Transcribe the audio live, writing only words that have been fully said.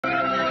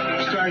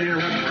sorry to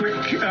interrupt. Quick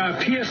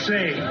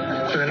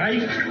PSA for the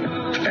night.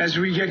 As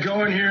we get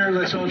going here,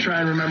 let's all try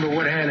and remember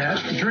what hand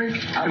has the drink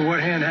and what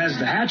hand has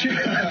the hatchet.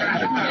 All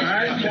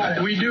right?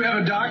 We do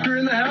have a doctor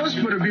in the house,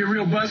 but it'd be a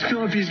real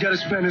buzzkill if he's got to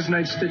spend his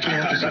night stitching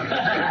up.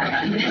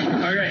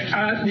 Okay.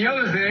 The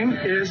other thing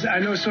is, I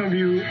know some of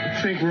you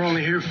think we're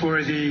only here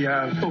for the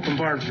open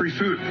bar and free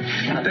food.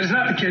 That is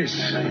not the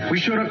case. We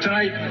showed up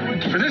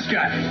tonight for this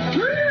guy.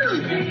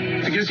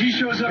 Because he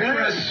shows up for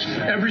us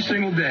every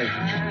single day.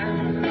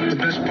 The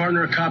best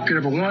partner a cop could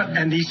ever want,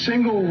 and the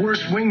single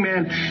worst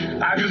wingman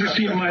I've ever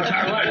seen in my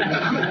entire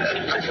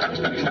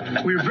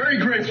life. We're very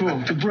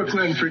grateful to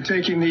Brooklyn for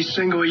taking the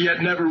single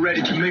yet never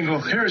ready to mingle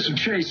Harrison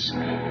Chase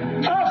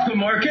off the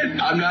market.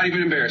 I'm not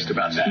even embarrassed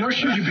about that. Nor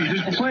should you be.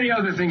 There's plenty of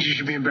other things you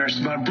should be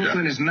embarrassed about.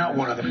 Brooklyn is not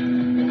one of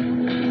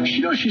them. She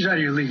knows she's out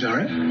of your league, though,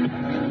 right?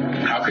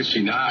 How could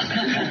she not?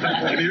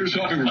 And here's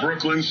hoping for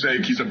Brooklyn's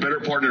sake he's a better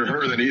partner to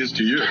her than he is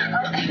to you.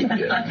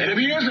 And if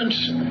he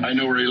isn't, I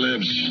know where he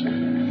lives.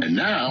 And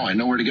now I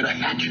know where to get a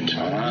hatchet.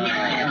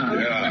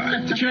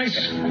 Yeah.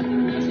 Chase.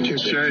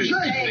 Cheers.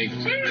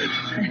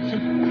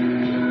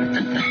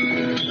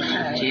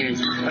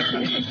 Cheers.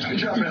 Good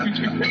job,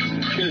 man.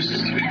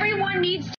 Everyone needs